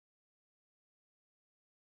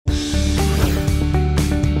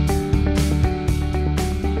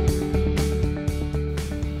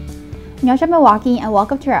Nyob Milwaukee, and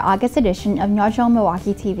welcome to our August edition of Nyob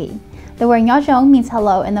Milwaukee TV. The word Nyob means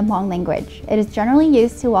hello in the Hmong language. It is generally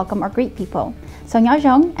used to welcome or greet people. So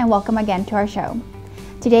Nyob and welcome again to our show.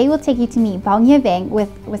 Today we'll take you to meet Vang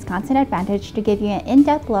with Wisconsin Advantage to give you an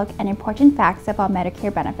in-depth look and important facts about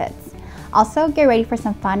Medicare benefits. Also, get ready for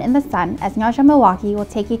some fun in the sun as Nyob Milwaukee will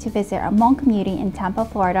take you to visit a Hmong community in Tampa,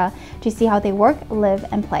 Florida to see how they work, live,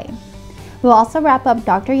 and play. We'll also wrap up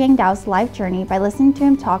Dr. Yang Dao's life journey by listening to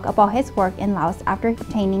him talk about his work in Laos after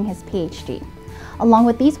obtaining his PhD. Along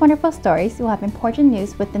with these wonderful stories, we'll have important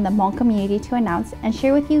news within the Hmong community to announce and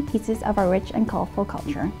share with you pieces of our rich and colorful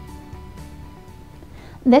culture.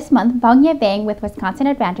 This month, Vang with Wisconsin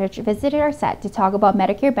Advantage visited our set to talk about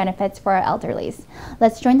Medicare benefits for our elderlies.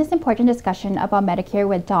 Let's join this important discussion about Medicare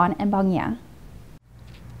with Dawn and Bongia.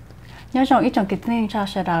 Nhớ rằng ít trong kịch tính cho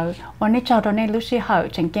sẽ đầu, ổn định cho đó nên lúc xí hậu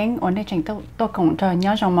trình kiến ổn định trình tô cùng cho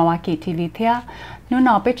nhớ rằng Milwaukee TV thea, nếu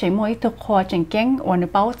nó biết chỉ mỗi thuộc khoa trình kiến ổn định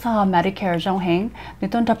bảo cho Medicare trong hàng, nếu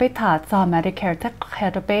tuân cho biết thả cho Medicare tất cả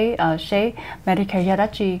đó biết sẽ Medicare giá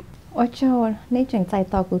trị. Ở chỗ nếu trình tại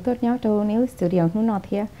tàu của tôi nhớ đâu nếu studio nếu nó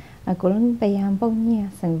thea, của lần bây giờ Bongia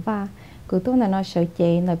sẵn va, của tôi là nó sở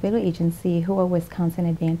chế là Bill Agency who are Wisconsin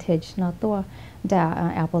Advantage nó tôi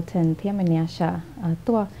đã Appleton thea mình nhà sở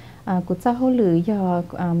tôi cụ cha hỗ lử do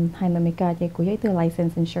hai người Mỹ cả của giới từ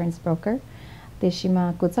licensed insurance broker, thì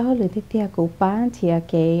mà cụ cha hỗ lử thì theo cụ bán thì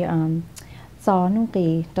cái cho nông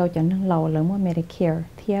kỳ tôi chọn nông lầu lớn mua Medicare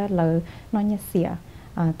theo là nó nhẹ xỉa,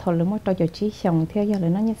 thôi lớn mua tôi chọn chỉ Xiong theo giờ là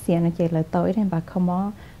nó nhẹ xỉa nó chỉ là tôi đem bạc không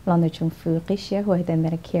có làm được trung phứ cái share hồi tại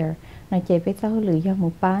Medicare, nó chỉ biết cha hỗ lử do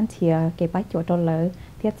một bán thì cái bát chỗ tôi lỡ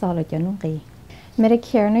theo cho là chọn nông kỳ.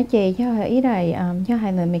 Medicare nó chỉ do ý đại do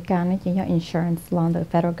hai người Mỹ nó chỉ do insurance long the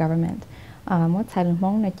federal government. Mỗi thái lượng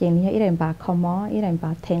mong nó chỉ do ý đại bà không mó, ý đại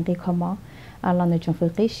bà Teng cái không mó. Long the trong phương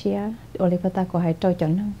Kleefisch, Olivia có hai trò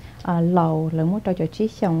chọn lầu, lỡ mỗi trò chọn trí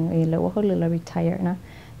Xiong, lỡ có lỡ retire nè.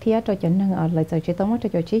 Thì trò chọn năng lỡ chỉ tao mỗi trò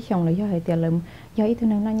chọn trí Xiong là do hai tiền lỡ do ý thứ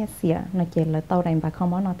năng nó nhẹ xỉa, nó chỉ là tao đại bà không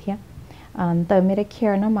mó nó thiệt. Từ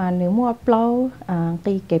Medicare nó mà nếu mua plau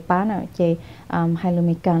cái bán nó chỉ hai lượng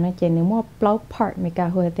Medicare nó chỉ nếu mua plau part Medicare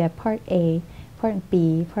hồi thì part A, part B,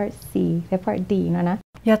 part C, và part D nó nè.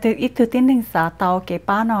 Giờ từ ít thứ tin định xã tàu cái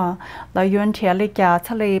bán nó là yuan chia lấy cả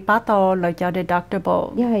thay lấy bán tàu là cho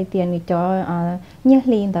deductible. Giờ hai tiền thì cho nhớ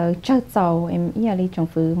liền từ cho giàu em giờ đi trong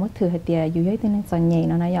phủ mỗi thứ hai tiền dù giới tin định sản nhẹ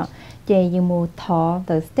nó này ạ. Chỉ dù mua thọ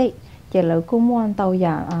từ state chỉ là cũng muốn tàu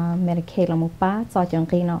giả Medicare là một bá cho chọn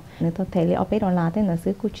cái nó nếu tôi thấy là ở bên đó là tên là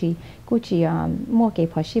xứ cú chỉ mua cái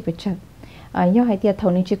policy bật chất do hai tiền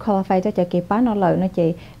thầu nên chỉ qualify cho cái bá nó lợi nó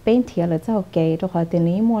chỉ bên thiệt là cho cái rồi hỏi tiền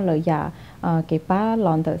này mua lợi giả cái bá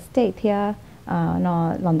làm từ state thiệt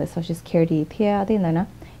nó làm từ social security thiệt thế này nè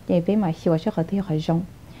chỉ bên mà hiểu cho họ thiệt họ dùng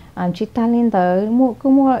chỉ ta lên tới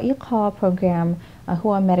mua ít kho program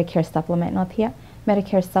hoa Medicare supplement nó thiệt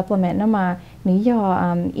Medicare supplement nó mà nếu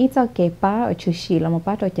do ít cho cái bá ở chủ sĩ là một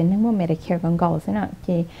bá rồi cho nên mua Medicare còn gầu thế nào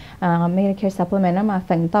thì Medicare supplement nó mà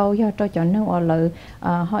phần tàu do cho chọn năng ở lợi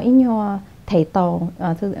họ ít nhau thầy tàu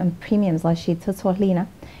thứ premiums là chỉ thứ số li nè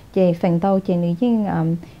chỉ phần tàu chỉ nếu như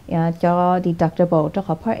cho deductible cho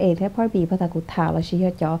họ part A thế part B bắt đầu cụ thảo là chỉ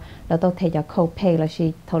cho là tàu thầy cho copay là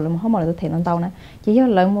chỉ thầu là không mà là thầy non tàu nè chỉ do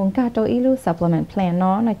lợi muốn cả cho ít lưu supplement plan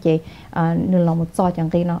nó là chỉ nửa lòng một cho chẳng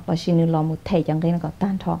cái nó là chỉ nửa lòng một thầy chẳng cái nó có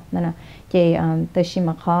tan thọ nên là chỉ từ khi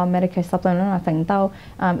mà có Medicare supplement nó là phần tàu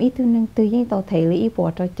ít thứ năng từ những tàu thầy lý ít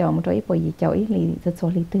bộ cho một ít bộ gì cho ít lý thứ số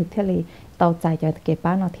lý từ thế lý tàu chạy cho cái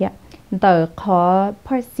bán nó thiệt từ khó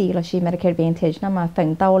part C là chỉ Medicare Advantage nó mà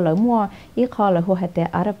phần tàu lỡ mua ít khó là hồ hạt tiền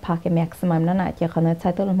out of pocket maximum nó nãy chỉ còn là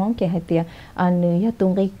sai tôi là mong cái hạt tiền nếu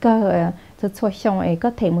tung cái cơ thực sự xong ấy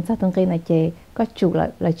có thể muốn sao tung cái này chỉ có chủ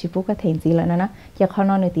là chỉ phụ có thể gì là nó nè chỉ khó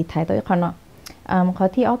nó thì thái tôi khó nó khó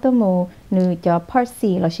thì auto mù nếu cho part C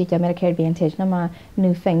là chỉ cho Medicare Advantage nó mà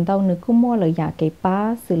nếu phần tàu nếu cũng mua là giả cái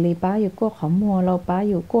bá xử lý báอยู่ก็khó mua lâu bá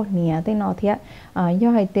อยู่ก็เนี่ยแต่นอเทีย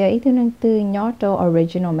do hai tiền ít thứ năng từ nhỏ cho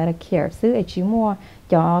original Medicareซื้อchỉ mua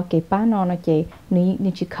cho cái bá nó chỉ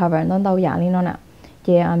nếu chỉ cover nó đâu giả lên nó nè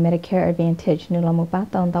chỉ Medicare Advantage nếu là một bá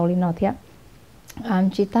tàu lên nó thiệt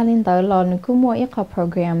chỉ ta lên tới là nếu cũng mua ít cái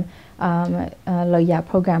program lời giả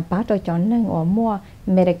program bá cho chọn năng ở mua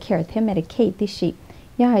Medicare theo Medicaid thì chỉ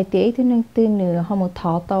do hai tiền ít thứ năng từ nếu họ một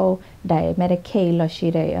thọ tàu đại Medicaid là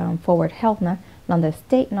chỉ để forward health nè làm the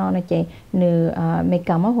state nó chỉ nếu mấy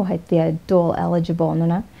cái mà họ hai tiền dual eligible nữa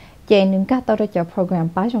nè chỉ nếu các tàu cho program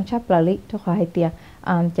bá trong chấp là lý cho hai tiền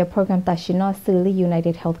จะโปรแกรมตัดชินอซื้อลี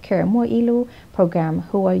United Healthcare มั่วอีลูโปรแกรม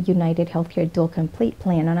หัว United Healthcare Dual Complete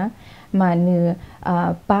Plan นะmà nửa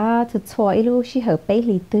ba thực sự ilu chỉ hợp bảy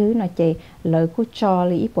lý tư nó chỉ lời của cho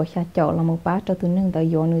lý bộ xa chỗ là một ba cho tụi nương tới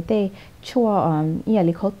vô nửa tê chua ý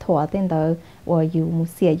lý khó thua tên tới và dù một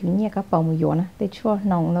xìa dù nhẹ các bầu một vô nè tê chua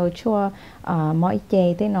nồng rồi chua mọi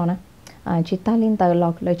chè tê nó nè chỉ ta liên tới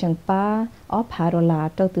lọc lời chẳng ba ở phá đồ là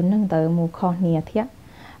cho tụi nương tới một kho nia thiết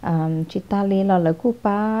chỉ ta liên là lời của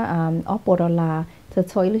ba ở bộ đồ là thực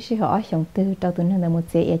sự lúc xưa họ sống từ đầu tuần này một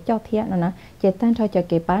chế cho thiệt nó chế tan cho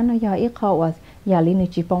cái bán nó do ít khó và giờ liên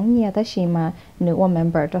chỉ bóng nhẹ tới khi mà nữ one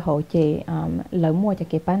member cho họ chế lấy mua cho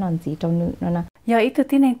cái bán làm gì trong nữ nó giờ ít thứ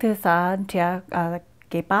tiếng Anh từ xã thì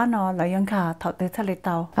cái bán nó là những cả thọ từ thale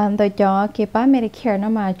tàu tôi cho cái bán Medicare nó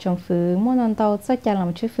mà trong phứ mua non tàu rất cha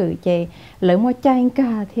làm chút phứ chế lấy mua chai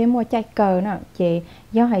cả thêm mua chai cờ nó chế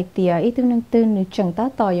do hai tia ít thứ năng tư nữ chẳng tá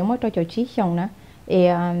tỏi giống cho chỗ trí chồng nó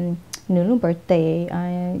nếu lúc birthday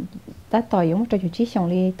ta tỏi giống cho chú chí xong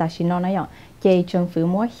đi ta xin nó nói vậy chị trường phụ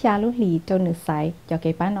mua xa lúc lì cho nữ sai cho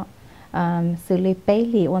cái bán nó xử lý bé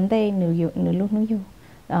lì one day nữ lúc nữ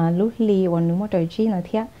lúc lì one nữ mua cho chí nó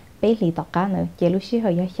thiệt bé lì tọt cá nữa chị lúc xí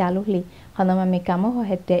hơi giá xa lúc lì còn mà mình cảm ơn họ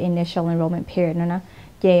hết the initial enrollment period nữa nè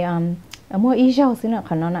chị mua ít rau xí nữa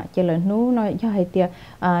còn nó nè chị lớn nú nó do hết the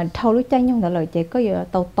thâu lúc chanh nhung đã lời chị có giờ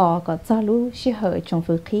tàu to có cho lúc xí hơi trong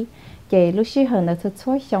phụ khí chị lúc xí hơn là thực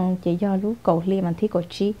xuất xong chị do lúc cầu li mình thi cổ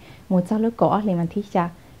chi một sau lúc cổ li mình thi cha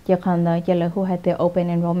chị còn là chị là who had the open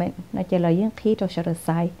enrollment nó chị là những khí cho sở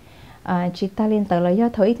sai chị ta liên tới là do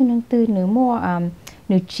thấy thứ năng tư nữ mua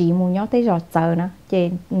nữ chỉ mua nhớ tới giọt giờ nè chị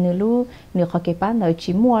nữ lúc nữ khỏi cái bán nữ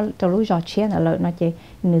chỉ mua cho lúc giọt chia là lợi nó chị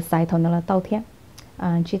nữ sai thôi nó là tàu thiệt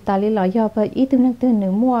chị ta liên là do bởi ý thứ năng tư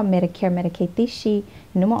nữ mua Medicare Medicaid tishi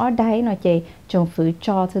nữ mua ở đây nó chị trồng phứ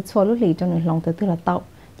cho thực xuất lúc lì cho nữ lòng từ từ là tàu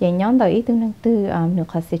chị nhóm tới ý tưởng năng tư được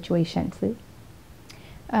các situation chứ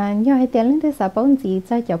do hai tiếng lên từ xã bốn gì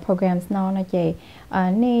cho cho programs nó chị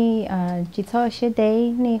nè chỉ cho sẽ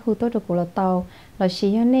đây nè hỗ trợ được của tàu là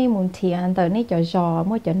chỉ cho nè muốn thiện tới nè cho giò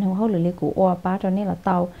mỗi chuyện không hỗ trợ lý của oa ba cho nè là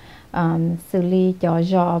tàu xử lý cho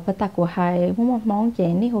giò và ta của hai muốn một món chị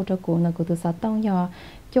nè hỗ trợ của nó của từ xã tông do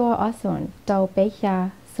cho ở sườn tàu bé cha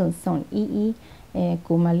sườn ý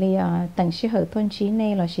của Malaysia tầng sĩ hợp tuần trí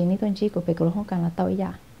này là sĩ ní tuần trí của bé của không cần là tàu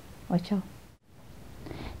ya.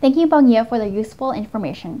 Thank you, Bongia, for the useful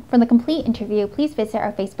information. For the complete interview, please visit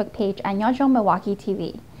our Facebook page at Nyojong Milwaukee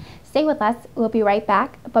TV. Stay with us. We'll be right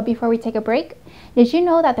back. But before we take a break, did you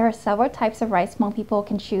know that there are several types of rice Hmong people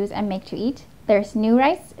can choose and make to eat? There's new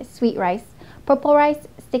rice, sweet rice, purple rice,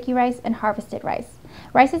 sticky rice, and harvested rice.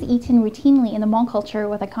 Rice is eaten routinely in the Hmong culture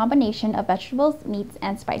with a combination of vegetables, meats,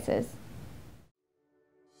 and spices.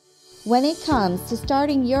 When it comes to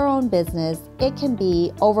starting your own business, it can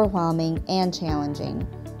be overwhelming and challenging.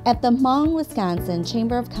 At the Hmong, Wisconsin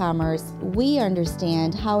Chamber of Commerce, we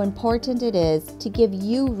understand how important it is to give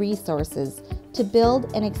you resources to build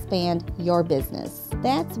and expand your business.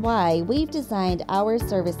 That's why we've designed our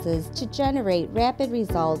services to generate rapid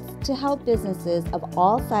results to help businesses of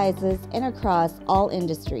all sizes and across all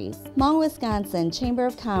industries. Hmong, Wisconsin Chamber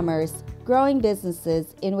of Commerce, growing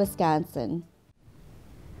businesses in Wisconsin.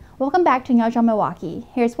 Welcome back to Nyojong Milwaukee.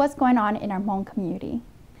 Here's what's going on in our Hmong community.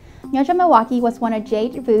 Nyojong Milwaukee was one of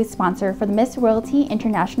Jade Vu's sponsors for the Miss Royalty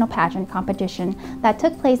International Pageant competition that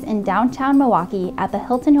took place in downtown Milwaukee at the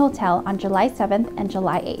Hilton Hotel on July 7th and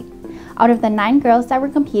July 8th. Out of the 9 girls that were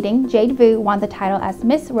competing, Jade Vu won the title as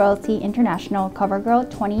Miss Royalty International Cover Girl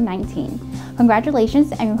 2019.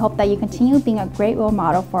 Congratulations, and we hope that you continue being a great role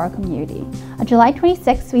model for our community. On July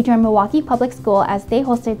 26th, we joined Milwaukee Public School as they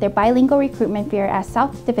hosted their bilingual recruitment fair at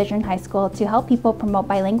South Division High School to help people promote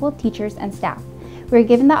bilingual teachers and staff. We were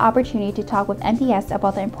given the opportunity to talk with MPS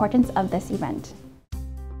about the importance of this event.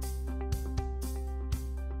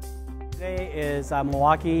 Today is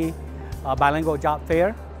Milwaukee Bilingual Job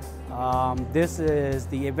Fair. This is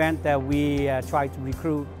the event that we try to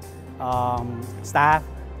recruit staff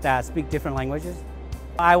that speak different languages.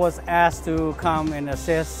 I was asked to come and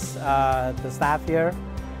assist the staff here,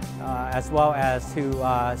 as well as to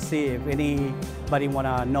see if anybody want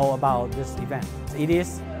to know about this event. It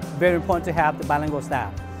is very important to have the bilingual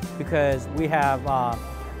staff because we have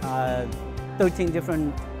 13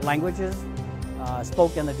 different languages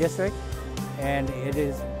spoken in the district, and it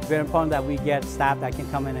is very important that we get staff that can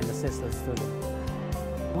come in and assist the students.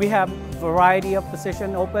 We have a variety of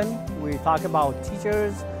positions open. We talk about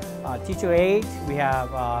teachers, teacher aide. We have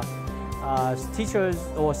teachers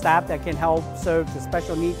or staff that can help serve the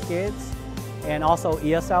special needs kids, and also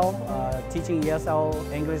ESL, teaching ESL,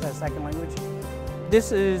 English as a second language.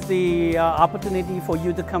 this is the opportunity for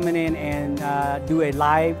you to come in and do a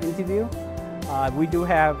live interview. We do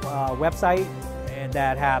have a website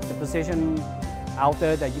that have the position out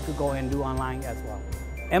there that you could go and do online as well.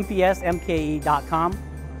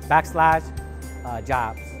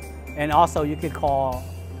 mpsmke.com/jobs. And also you could call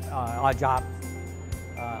our job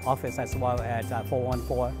office as well at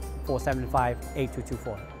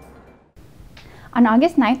 414-475-8224. On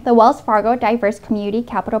August 9th, the Wells Fargo Diverse Community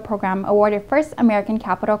Capital Program awarded First American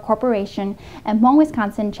Capital Corporation and Hmong,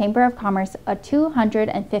 Wisconsin Chamber of Commerce a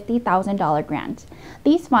 $250,000 grant.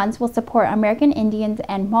 These funds will support American Indians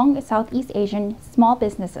and Hmong Southeast Asian small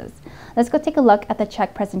businesses. Let's go take a look at the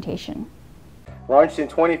check presentation. Launched in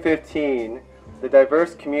 2015, the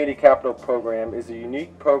Diverse Community Capital Program is a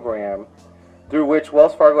unique program through which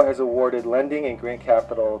Wells Fargo has awarded lending and grant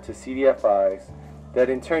capital to CDFIs that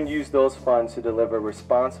in turn use those funds to deliver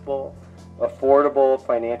responsible, affordable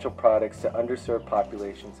financial products to underserved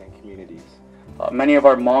populations and communities. Many of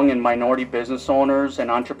our Hmong and minority business owners and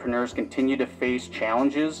entrepreneurs continue to face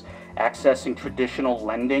challenges accessing traditional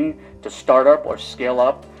lending to start up or scale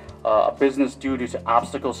up a business due to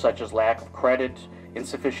obstacles such as lack of credit,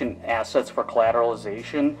 insufficient assets for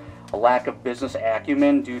collateralization, a lack of business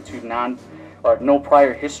acumen due to no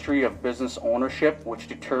prior history of business ownership, which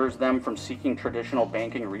deters them from seeking traditional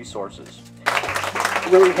banking resources.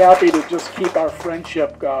 Really happy to just keep our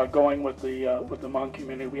friendship going with the Hmong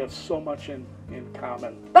community. We have so much in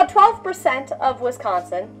common. About 12% of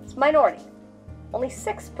Wisconsin is minority. Only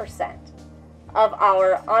 6% of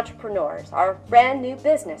our entrepreneurs, our brand new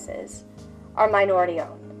businesses, are minority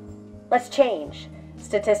owned. Let's change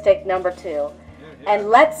statistic number 2,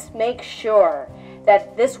 and let's make sure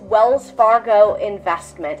that this Wells Fargo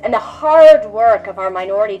investment and the hard work of our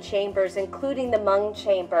minority chambers, including the Hmong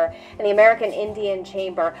Chamber and the American Indian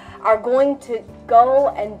Chamber, are going to go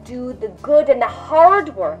and do the good and the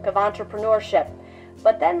hard work of entrepreneurship.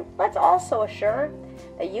 But then let's also assure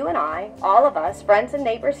that you and I, all of us, friends and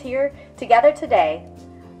neighbors here together today,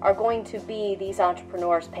 are going to be these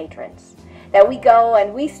entrepreneurs' patrons. That we go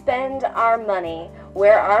and we spend our money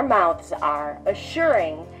where our mouths are,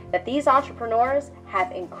 assuring that these entrepreneurs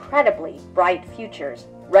have incredibly bright futures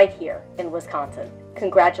right here in Wisconsin.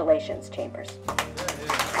 Congratulations, Chambers.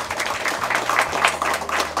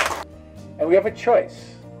 And we have a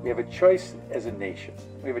choice. We have a choice as a nation.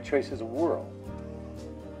 We have a choice as a world.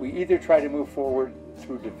 We either try to move forward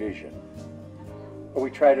through division, or we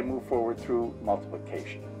try to move forward through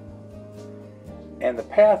multiplication. And the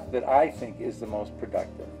path that I think is the most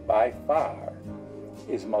productive, by far,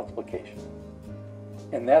 is multiplication.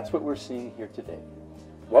 And that's what we're seeing here today.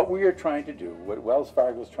 What we are trying to do, what Wells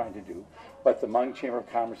Fargo is trying to do, what the Hmong Chamber of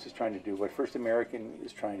Commerce is trying to do, what First American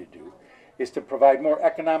is trying to do, is to provide more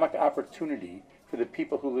economic opportunity for the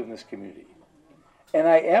people who live in this community. And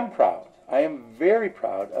I am proud, I am very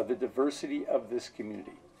proud of the diversity of this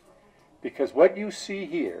community. Because what you see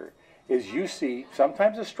here is you see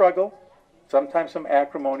sometimes a struggle, sometimes some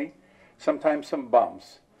acrimony, sometimes some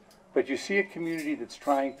bumps, but you see a community that's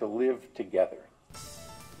trying to live together.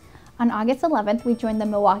 On August 11th, we joined the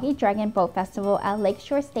Milwaukee Dragon Boat Festival at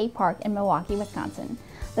Lakeshore State Park in Milwaukee, Wisconsin.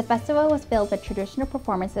 The festival was filled with traditional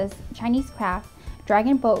performances, Chinese craft,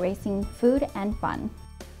 dragon boat racing, food, and fun.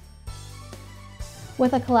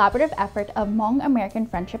 With a collaborative effort of Hmong American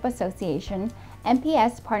Friendship Association,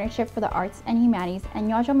 MPS Partnership for the Arts and Humanities, and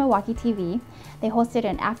Nyob Milwaukee TV, they hosted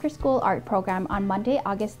an after-school art program on Monday,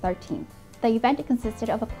 August 13th. The event consisted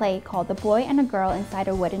of a play called The Boy and a Girl Inside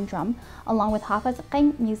a Wooden Drum, along with HAFA's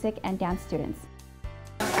Teng music and dance students.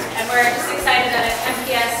 And we're just excited at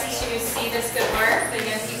MPS to see this good work. The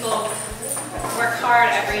young people work hard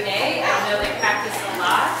every day. I know they practice a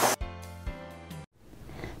lot.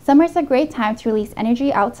 Summer is a great time to release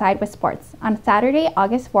energy outside with sports. On Saturday,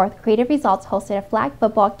 August 4th, Creative Results hosted a flag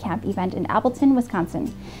football camp event in Appleton,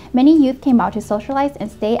 Wisconsin. Many youth came out to socialize and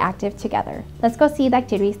stay active together. Let's go see the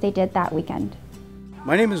activities they did that weekend.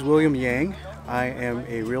 My name is William Yang. I am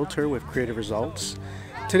a realtor with Creative Results.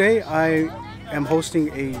 Today I am hosting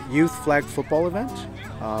a youth flag football event.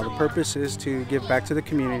 The purpose is to give back to the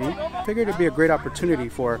community. I figured it'd be a great opportunity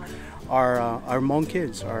for our Hmong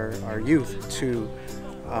kids, our youth, to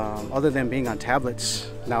other than being on tablets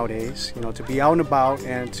nowadays, to be out and about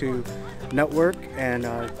and to network and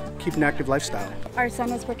keep an active lifestyle. Our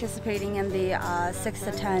son is participating in the 6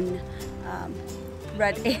 to 10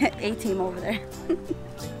 Red A team over there.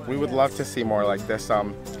 We would love to see more like this.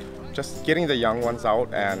 Just getting the young ones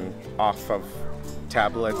out and off of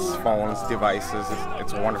tablets, phones, devices,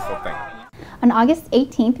 it's a wonderful thing. On August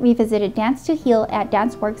 18th, we visited Dance to Heal at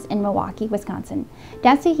Dance Works in Milwaukee, Wisconsin.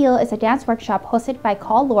 Dance to Heal is a dance workshop hosted by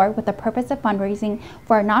Kho Lor with the purpose of fundraising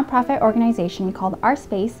for a nonprofit organization called Our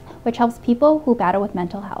Space, which helps people who battle with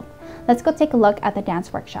mental health. Let's go take a look at the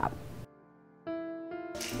dance workshop.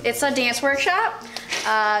 It's a dance workshop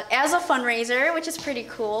as a fundraiser, which is pretty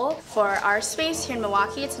cool for Our Space here in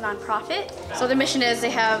Milwaukee. It's a nonprofit. So the mission is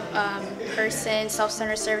they have person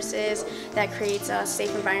self-centered services that creates a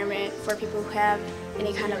safe environment for people who have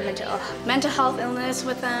any kind of mental health illness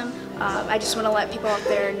with them. I just want to let people out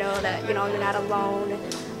there know that you're not alone.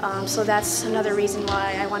 So that's another reason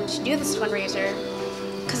why I wanted to do this fundraiser,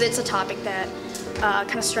 because it's a topic that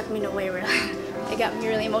kind of struck me in a way where it got me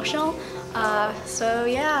really emotional. So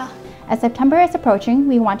yeah. As September is approaching,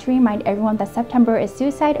 we want to remind everyone that September is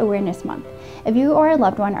Suicide Awareness Month. If you or a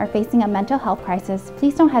loved one are facing a mental health crisis,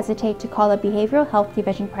 please don't hesitate to call the Behavioral Health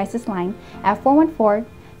Division Crisis Line at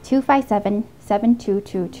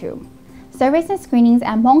 414-257-7222. Surveys and screenings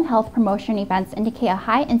and Hmong health promotion events indicate a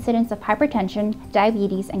high incidence of hypertension,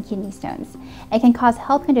 diabetes, and kidney stones. It can cause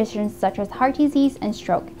health conditions such as heart disease and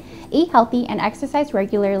stroke. Eat healthy and exercise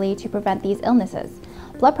regularly to prevent these illnesses.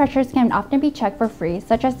 Blood pressures can often be checked for free,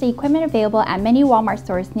 such as the equipment available at many Walmart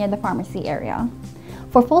stores near the pharmacy area.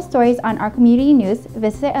 For full stories on our community news,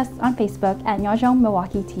 visit us on Facebook at Nyob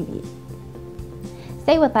Milwaukee TV.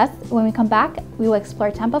 Stay with us. When we come back, we will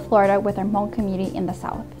explore Tampa, Florida with our Hmong community in the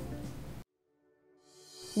South.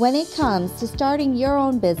 When it comes to starting your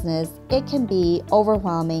own business, it can be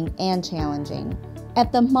overwhelming and challenging.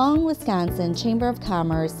 At the Hmong, Wisconsin Chamber of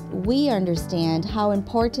Commerce, we understand how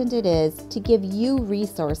important it is to give you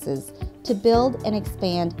resources to build and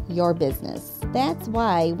expand your business. That's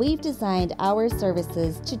why we've designed our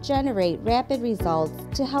services to generate rapid results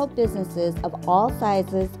to help businesses of all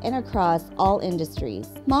sizes and across all industries.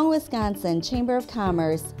 Hmong, Wisconsin Chamber of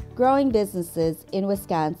Commerce, growing businesses in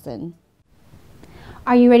Wisconsin.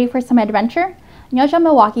 Are you ready for some adventure? Nyob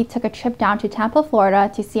Milwaukee took a trip down to Tampa, Florida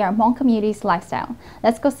to see our Hmong community's lifestyle.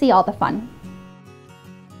 Let's go see all the fun.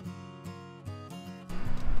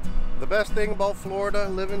 The best thing about Florida,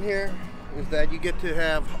 living here, is that you get to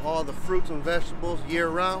have all the fruits and vegetables year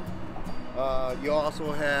round. You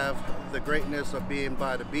also have the greatness of being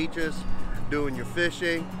by the beaches, doing your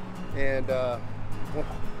fishing, and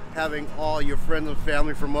having all your friends and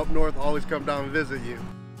family from up north always come down and visit you.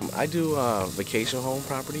 I do vacation home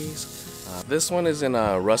properties. This one is in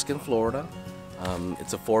Ruskin, Florida.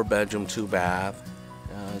 It's a 4-bedroom, 2-bath.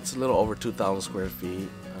 It's a little over 2,000 square feet.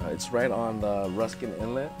 It's right on the Ruskin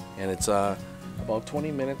Inlet, and it's about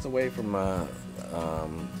 20 minutes away from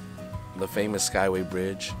the famous Skyway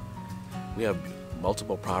Bridge. We have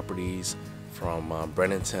multiple properties from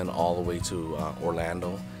Bradenton all the way to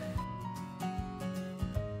Orlando.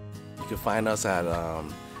 You can find us at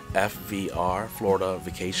FVR, Florida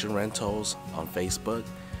Vacation Rentals, on Facebook.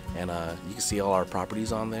 And you can see all our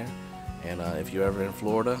properties on there. And if you're ever in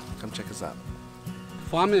Florida, come check us out.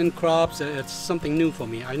 Farming and crops, it's something new for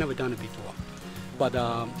me. I never done it before. But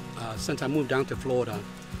since I moved down to Florida,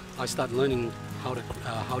 I started learning how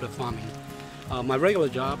to farming. My regular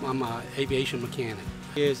job, I'm an aviation mechanic.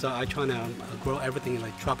 I try to grow everything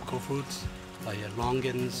like tropical fruits, like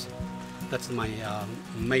longans. That's my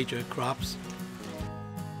major crops.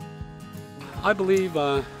 I believe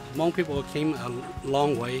Hmong people came a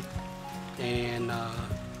long way, and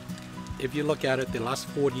if you look at it, the last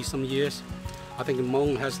 40-some years, I think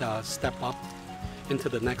Hmong has stepped up into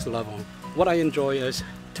the next level. What I enjoy is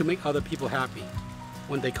to make other people happy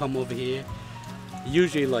when they come over here.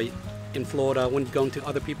 Usually, like in Florida, when you go into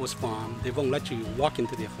other people's farm, they won't let you walk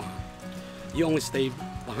into their farm. You only stay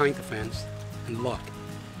behind the fence and look.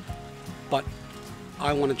 But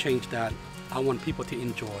I want to change that. I want people to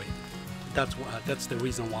enjoy. That's the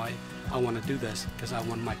reason why I want to do this, because I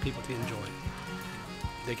want my people to enjoy it.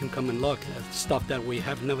 They can come and look at stuff that we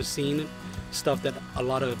have never seen, stuff that a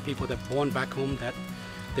lot of people that are born back home that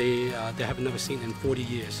they have never seen in 40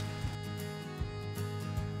 years.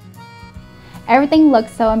 Everything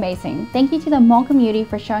looks so amazing. Thank you to the Hmong community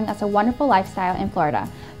for showing us a wonderful lifestyle in Florida.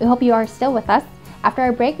 We hope you are still with us. After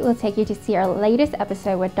our break, we'll take you to see our latest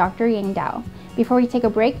episode with Dr. Yang Dao. Before we take a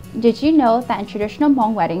break, did you know that in traditional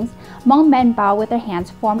Hmong weddings, Hmong men bow with their hands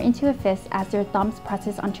formed into a fist as their thumbs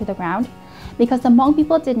presses onto the ground? Because the Hmong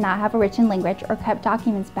people did not have a written language or kept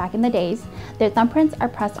documents back in the days, their thumbprints are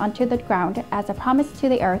pressed onto the ground as a promise to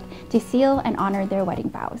the earth to seal and honor their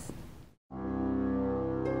wedding vows.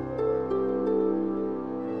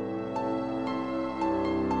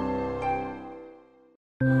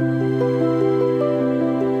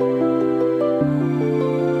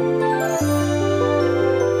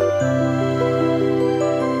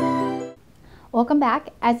 Welcome back.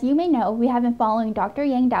 As you may know, we have been following Dr.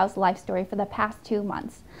 Yang Dao's life story for the past 2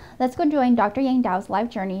 months. Let's go join Dr. Yang Dao's life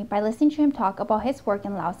journey by listening to him talk about his work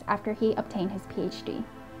in Laos after he obtained his PhD.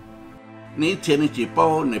 Ní thiên chỉ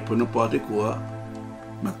bao này phun bao thế của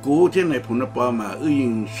mà cố thế này phun bao mà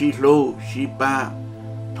yên xí lô xí ba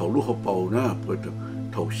thầu lúa học bao nữa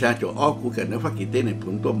thầu xa chỗ ó của cái nó phát kỳ tế này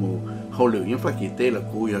phunตัวmù hậu liệu những phát kỳ tế là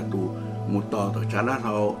cố giờ tụ một tờ tờ trả lá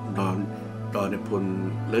thầu tờ này phun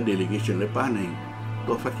lấy delegation lấy ba này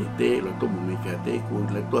ตัวphát kỳ tế làตัวmột mình cả tế cố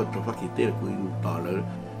lấyตัวphát kỳ tế là cố tờ là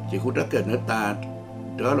chỉ cố đã กิดnó ta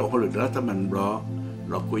đó là hậu liệu đó ta mình rõ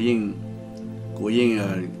cố yên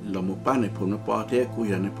là một ban này phun nó bao thế cố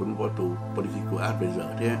giờ này phun nó bao tụ political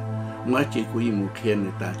advisor thế mới chỉ cố yên một thiên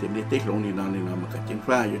người ta thì đi tết lông đi nào mà cả trên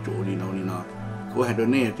pha ở chỗ đi nào cố hai đứa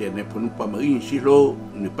này thì này phun nó bao mới yên siro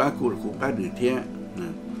nửa ba cố là cố ba nửa thế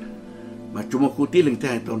mà chúng một cố tí linh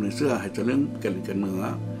thay tàu nửa xưa hay cho những cái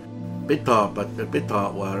nữa biết thọ và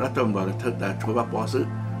รัฐบาลเธอแต่ช่วยว่าปอซื้อ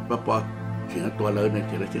ว่าปอเสียตัวเลยเนี่ย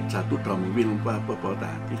จะชาตุตรมันวิ่งลงไปปอต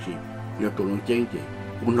าที่สิอย่าตัวลงเจ๊งเจ๊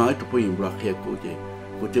กูน้อยตัวผู้หญิงรักเฮียกู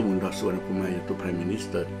จะมุนรักส่วนกูมาตัว Prime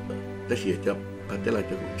Minister แต่เสียจะประเทศเรา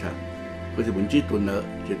จะกูชากูจะมุนจีตัวเนอ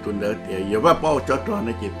แต่อย่าว่าปอจอดเ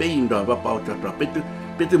นี่ยเจ๊ไปยิงดอกว่าปอจอดไป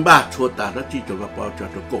ถึงบ้านชัวตาแล้วจีจะว่าปอจอ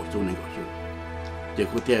ดโกะสู้ในกูสู้เจ๊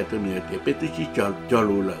กูแท้ตัวเนื้อเจ๊ไปถึงจีจอ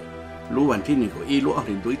รู้เลยรู้วันที่หนึ่งก็อีรู้เอา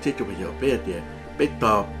ถึงตัวเจ๊จะไปเจอเป๊ะเจ๊ไปต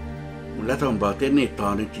อบแล้วทำบ่อเต้นนี่ตอ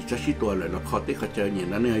นนี้จีจะชี้ตัวเลยเราขอที่เขาเจออย่าง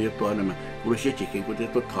นั้นเนี่ยตัวนั้นมากูรู้เชื่อจีเก่งกูจะ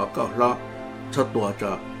ตัวถอก็ล้อชดตัวจ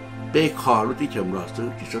ะเป๊ะคอรู้ที่เชื่อมรอซื้อ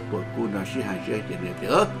จีชดตัวกูน่าชี้หายเชื่อเจเนี่ย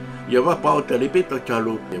อย่าว่าเป้าเจอเลยเป๊ะตัวจอ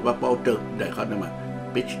รู้อย่าว่าเป้าเจอได้เขาเนี่ยมา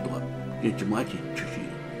เป๊ะชี้ตัวยังจะมาจีชี้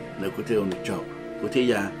แล้วกูเที่ยวในจอบกูเที่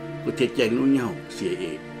ยกูเที่ยแจงนู้นเงาเสียเอ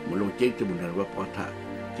งมันลงเจ๊งจะมันอะไรว่าปอท่า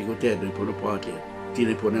ที่กูเที่ยวเดินพลปอเจ๊ที่ใ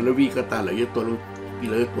นผลนั้นเราวิ่งก็ตาเลยตัวเราปี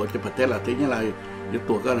เลยตัวจะพัฒนาที่นี่อะไรเดี๋ยว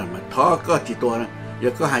ตัวก็หนามาท้อก็จีตัวนะเดี๋ย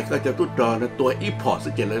วก็หายก็จะตุ้ดจอนะตัวอีพอร์ตสั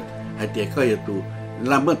กเจเลยหายเดี๋ยวก็จะตัว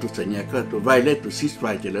ลำเมื่อตัวสัญญาก็ตัวไวเลตตัวซิสไว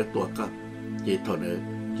เจเลยตัวก็เจถอดเลย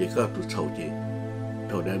เจก็ตัวเฉาเจ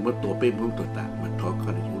ถอดเลยเมื่อตัวเป็นพุ่งตัวตามันท้อก็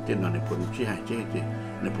ในหัวเจนอนในผลที่หายเจ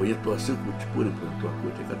ในผลยังตัวซึ่งกูจะพูดในผลตัวกู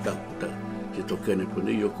จะก็เติร์เจตัวเกินในผลไ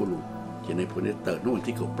ด้โยกุลูเจในผลได้เติร์นู่น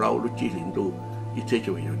ที่เขาเปล่ารู้จีหินดูอีเจจ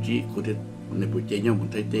ะอยู่จีกูจะในผลเจยังมัน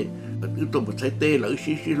ไทยเต้แต่ตัวมันไทยเต้หรือ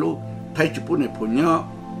ชิลูไทยจะพูดในผลเนาะ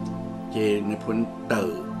เจในผลเติ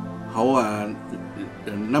ร์เขา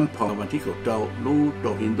น้ำพอวันที่เขาเจ้ารู้ตั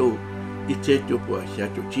วหินดูอีเจจะปวดเสีย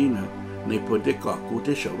จุจีนะในผลได้ก่อกูไ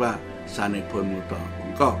ด้เชื่อว่าสารในผลมือต่อผม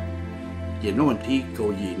ก็เจนวันที่เกา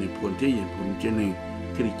หลีในผลที่เห็นผลเจนึง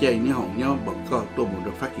ที่ใจนี่ของเนาะบอกก็ตัวมันเร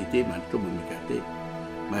าฟักกี่เต้มันตัวมันมีการเต้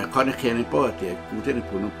มาข้อในแค่ในป้อเจกูได้ใน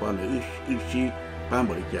ผลน้ำปอเลยอึชีป้าบ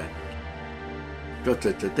ริจาคก็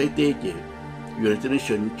จะเต้เจอยู่ในเ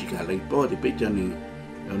ชิงจิกอะไรป้อที่เป็นจา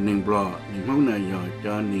นึงบลอห้องนายจ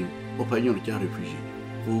านึงอพยพจากรีฟิวจี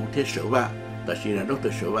กูเทศว่าแต่ชีนะด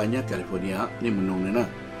รเชื่อว่าเนี่ยแคลิฟอร์เนียนี่มันนงเลยนะ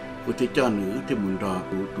กูเทจานึงที่มันรอ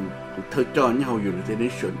กูเธอจอเนี่ยเขาอยู่ใน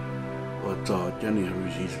เชิงว่าจอจานึงรี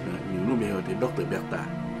ฟิวจีนะยังรู้ไม่เอาที่ดรเบลตา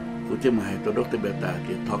กูจะมาให้ตัวดรเบลตา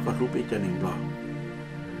ที่ทอก็รู้เป็นจานึงบลอ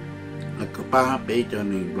แล้วก็ป้าเป็นจา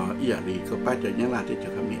นึงบลออีอย่างนี้ก็ป้าจะยังลาที่จะ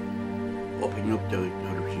ขมิ้นอพยพเจอ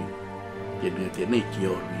รีฟิวจีเจเนี่ยที่ในเกี่ย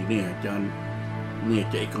วเนี่ยจานเนี่ย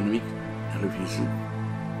จะอีโคโนมิกรีฟิวจี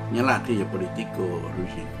ยังลาที่จะ political รี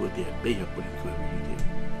ฟิวจีกูเดียเป็นจะ political รีฟิวจี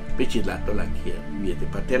เป็นจิตละตัวหลักเขียนเวียด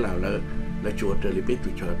ประเทศเราแล้วชัวร์เตอร์เลยเป็นตั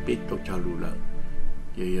วชาวเป็นตัวชาวรู้แล้ว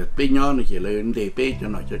อย่าเป็นย้อนเลยเขียนเลยเดี๋ยวเป็นจะ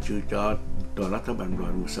หน่อยจะชื่อจอตัวรัฐบาลรอ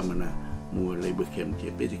นมุสลิมนะมัวเลยเบอร์เข้มเขีย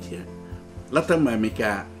นเป็นเขียนรัฐบาลอเมริก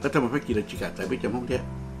ารัฐบาลพรรคกิจจิกาใจเป็นจำพวกเท่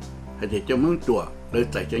ให้เด็กจำเมืองตัวเลย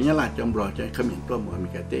ใจจะยังลาจำรอใจขมิ้นตัวมัวอเม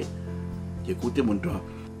ริกาเต้เจ้ากูที่มันตัว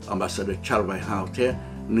ambassador Charles White House เท่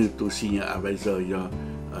นึกตัว senior advisor ยา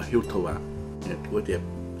ฮิลโตวะเนี่ยกูเดี๋ยว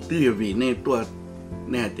ตื้อวีเนี่ยตัว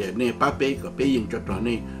เนี่ยแต่เนี่ยป้าเป้กับเป้ยิงจดตอน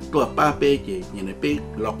นี้ตัวป้าเป้เจ๋ยังในเป้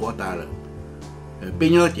ล็อกหัวตาเลยเป้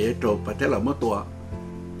ย่อเจ๋จบประเทศเราเมื่อตัว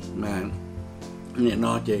มาเนี่ยน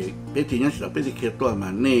อเจ๋เป้ที่นั่นสิเป้ที่เคตัวมา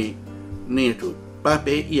เนี่ยถูกป้าเ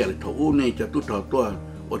ป้เอี่ยเลยถูกเนี่ยจะตุ้ดตัว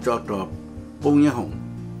อจอดปงเนี่ยหง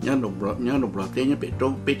nhớ đồng bào thế nhớ bị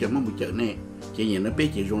trốn bị chậm mất một chợ này chỉ nhìn nó bị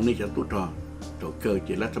chỉ dùng này cho tụt tròn rồi cơ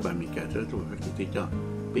chỉ là các bạn mình cả rất rồi phải chỉ cho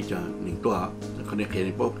bị cho những toa còn để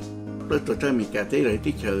khen bốc tôi cho mình cả thế rồi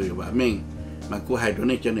tí chờ và mình mà cô hai đứa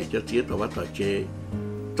này cho này cho thiết rồi bắt đầu chế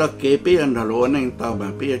cho kế bị anh thằng lúa anh tao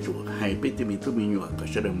mà bị chủ hay bị thì mình tôi mình nhọ có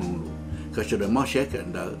sẽ được mong luôn có sẽ được mong sẽ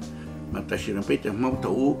cần đỡ mà ta sẽ làm bị chậm mong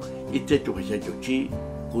thủ ít chế chủ phải sẽ chủ chi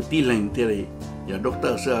กูตีแรงเท่าไรอย่าด็อกเตอ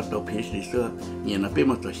ร์เสื้อตัวเพชรเสื้อเนี่ยนะเป็น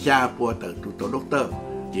มาตัวชาปัวแต่ตัวด็อกเตอร์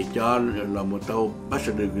chỉ cho là một tàu bác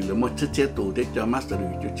sĩ được là một chiếc tủ để cho master được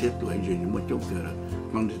cho chiếc tủ hay gì một chút cái là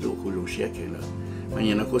mong đi tụ khu lồng xe cái là mà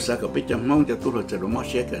nhà nó có sao cái biết chăm mong cho tôi là chỉ là một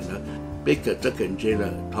xe cái là biết cái chắc cái gì là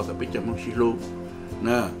thọ cái biết chăm mong xí lô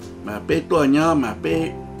nè mà biết tôi nhá mà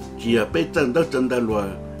biết chỉ là biết chân đó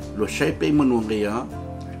lo xây biết một nguồn gì á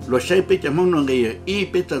lo xây biết chăm mong nguồn gì ý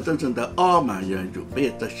biết chân đó mà giờ chụp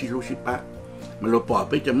biết ta xí lô xí ba mà lo bỏ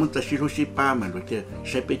biết chăm mong ta xí lô xí ba mà lo cái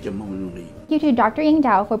xây biết chăm mong nguồn gì. Thank you to Dr. Yang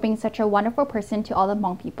Dao for being such a wonderful person to all the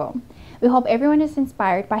Hmong people. We hope everyone is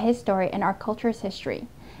inspired by his story and our culture's history.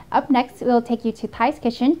 Up next, we'll take you to Thai's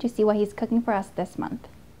kitchen to see what he's cooking for us this month.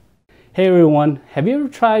 Hey everyone, have you ever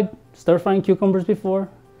tried stir-frying cucumbers before?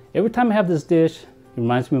 Every time I have this dish, it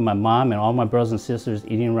reminds me of my mom and all my brothers and sisters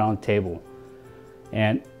eating around the table.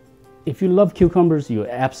 And if you love cucumbers, you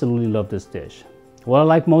absolutely love this dish. What I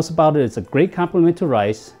like most about it, it's a great complement to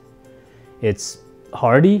rice. It's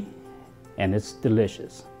hearty and it's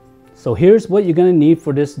delicious. So here's what you're gonna need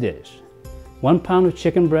for this dish. 1 pound of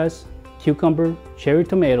chicken breast, cucumber, cherry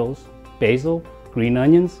tomatoes, basil, green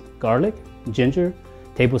onions, garlic, ginger,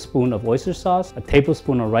 tablespoon of oyster sauce, a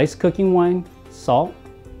tablespoon of rice cooking wine, salt,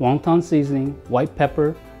 wonton seasoning, white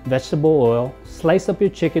pepper, vegetable oil. Slice up your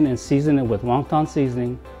chicken and season it with wonton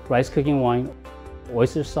seasoning, rice cooking wine,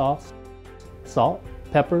 oyster sauce, salt,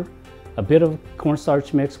 pepper, a bit of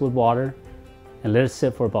cornstarch mixed with water, and let it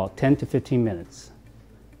sit for about 10 to 15 minutes.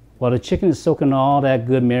 While the chicken is soaking all that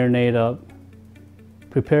good marinade up,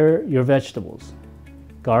 prepare your vegetables: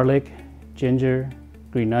 garlic, ginger,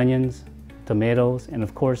 green onions, tomatoes, and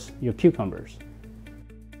of course your cucumbers.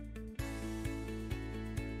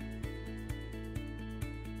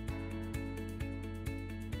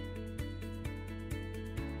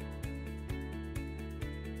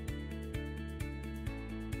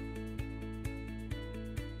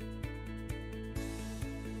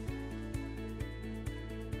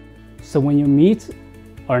 So when your meats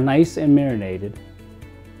are nice and marinated,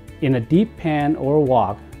 in a deep pan or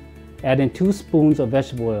wok, add in 2 spoons of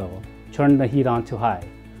vegetable oil. Turn the heat on to high.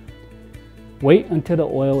 Wait until the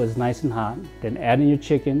oil is nice and hot, then add in your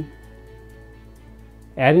chicken.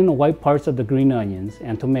 Add in the white parts of the green onions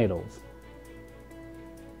and tomatoes.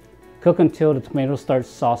 Cook until the tomato starts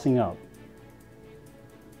saucing up.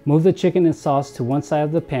 Move the chicken and sauce to one side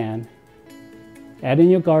of the pan. Add in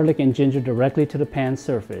your garlic and ginger directly to the pan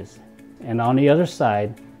surface, and on the other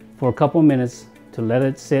side for a couple minutes to let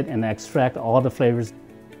it sit and extract all the flavors.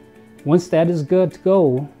 Once that is good to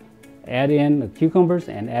go, add in the cucumbers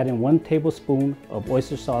and add in 1 tablespoon of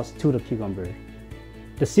oyster sauce to the cucumber.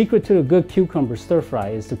 The secret to a good cucumber stir fry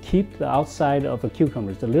is to keep the outside of the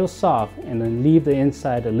cucumbers a little soft and then leave the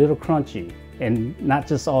inside a little crunchy and not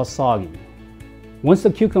just all soggy. Once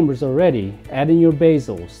the cucumbers are ready, add in your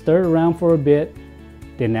basil, stir it around for a bit,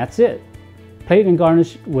 then that's it. Plate and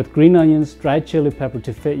garnish with green onions, dried chili pepper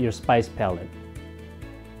to fit your spice palette,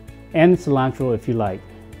 and cilantro if you like.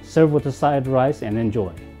 Serve with a side of rice and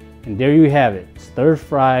enjoy. And there you have it,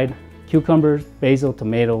 stir-fried cucumbers, basil,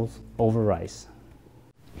 tomatoes over rice.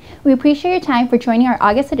 We appreciate your time for joining our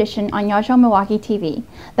August edition on Nyob Milwaukee TV,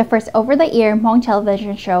 the first over-the-air Hmong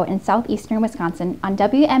television show in southeastern Wisconsin on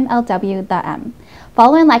WMLW The M.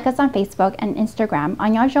 Follow and like us on Facebook and Instagram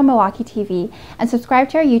on Nyob Milwaukee TV, and subscribe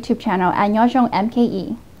to our YouTube channel at Nyob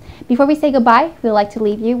MKE. Before we say goodbye, we'd like to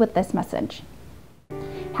leave you with this message.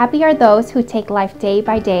 Happy are those who take life day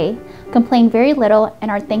by day, complain very little, and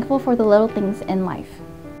are thankful for the little things in life.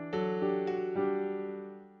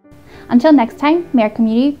 Until next time, may our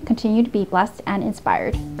community continue to be blessed and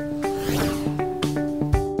inspired.